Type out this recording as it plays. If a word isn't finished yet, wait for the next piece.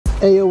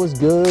Hey, yo, what's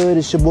good?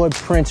 It's your boy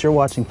Prince. You're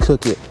watching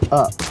Cook It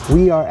Up.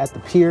 We are at the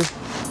pier.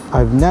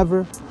 I've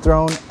never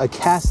thrown a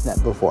cast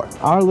net before.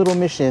 Our little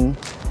mission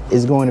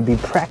is going to be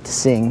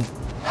practicing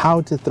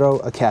how to throw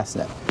a cast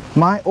net.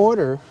 My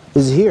order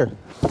is here.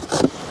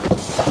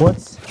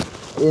 What's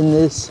in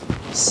this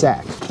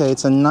sack? Okay,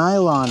 it's a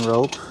nylon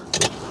rope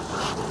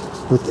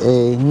with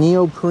a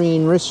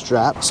neoprene wrist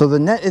strap. So the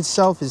net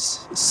itself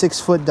is 6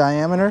 foot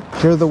diameter.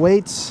 Here are the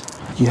weights.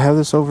 You have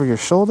this over your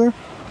shoulder.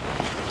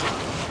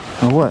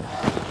 Or what?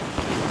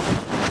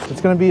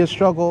 It's gonna be a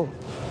struggle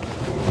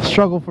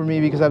for me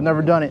because I've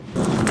never done it.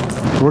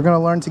 We're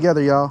gonna learn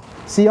together, y'all.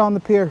 See y'all on the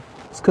pier.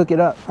 Let's cook it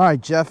up. All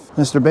right, Jeff,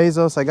 Mr.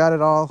 Bezos, I got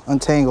it all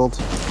untangled.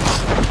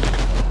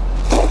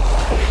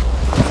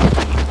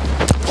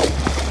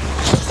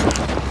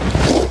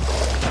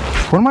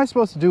 What am I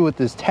supposed to do with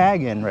this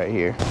tag end right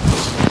here?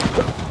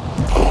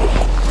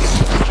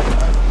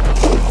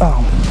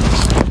 Oh.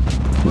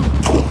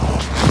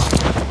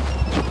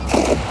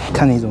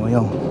 看你怎么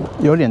用，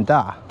有点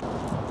大。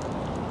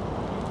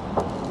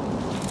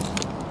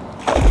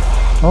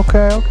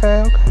Okay.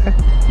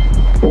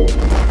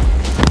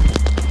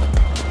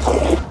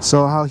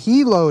 So how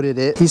he loaded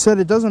it, he said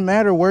it doesn't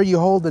matter where you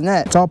hold the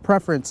net, it's all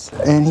preference.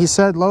 And he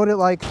said load it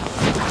like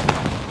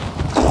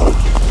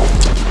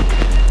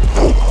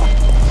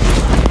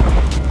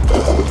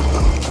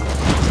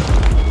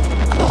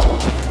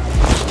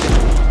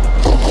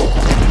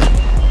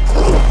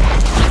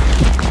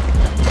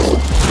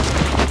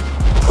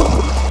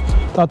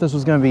thought this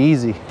was gonna be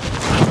easy.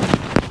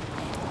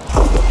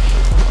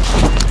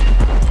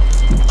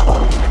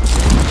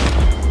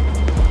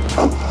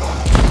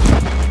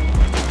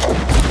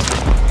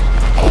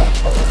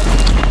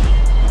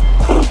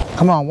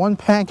 Come on, one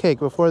pancake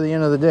before the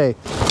end of the day.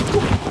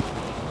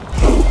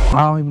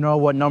 I don't even know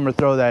what number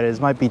throw that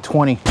is. Might be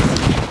 20.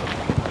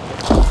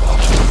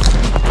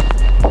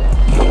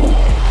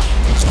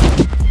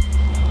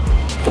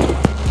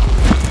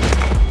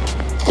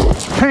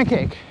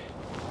 Pancake.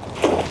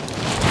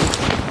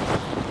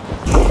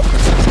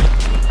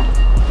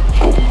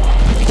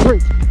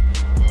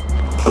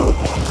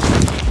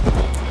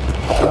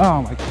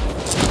 Oh my.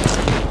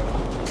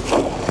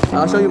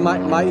 I'll show you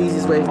my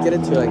easiest way to get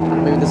it to like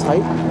maybe this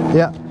height.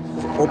 Yeah.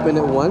 Just open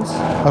it once.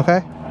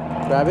 Okay.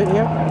 Grab it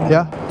here.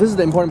 Yeah. This is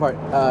the important part.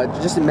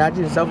 Just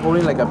imagine yourself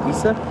holding like a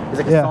pizza. It's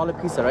like a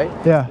solid pizza, right?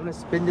 Yeah. You want to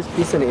spin this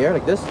pizza in the air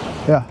like this.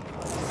 Yeah.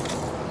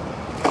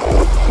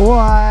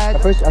 What?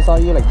 At first I saw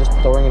you like just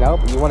throwing it out,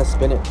 but you want to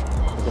spin it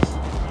like this.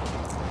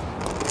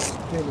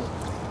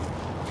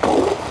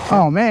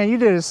 Oh man, you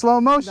did it slow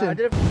motion. No, I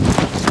did it.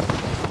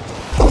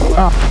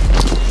 Oh.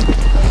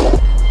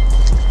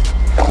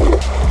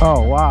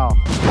 Oh, wow.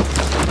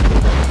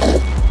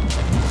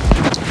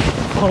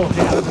 Oh,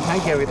 yeah, that was a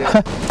pancake right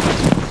there.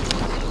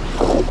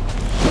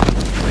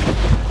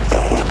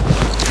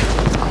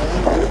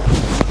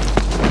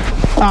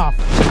 Oh.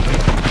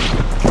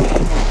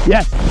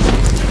 Yes.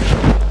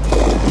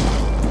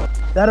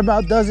 That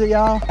about does it,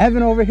 y'all.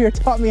 Evan over here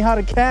taught me how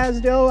to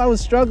cast, yo. I was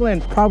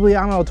struggling. Probably, I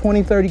don't know,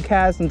 20, 30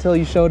 casts until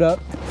you showed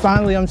up.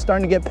 Finally, I'm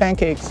starting to get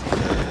pancakes.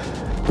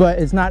 But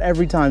it's not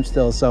every time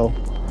still, so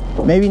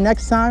maybe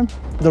next time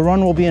the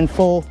run will be in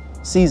full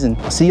season.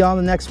 See y'all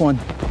in the next one.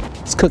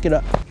 Let's cook it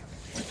up.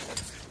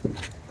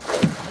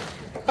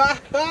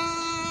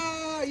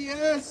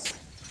 Yes!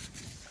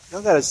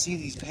 Y'all gotta see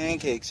these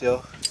pancakes,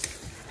 yo.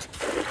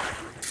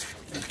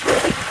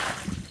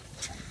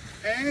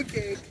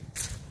 Pancake.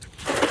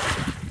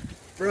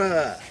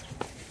 Bruh.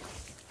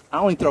 I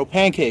only throw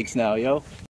pancakes now, yo.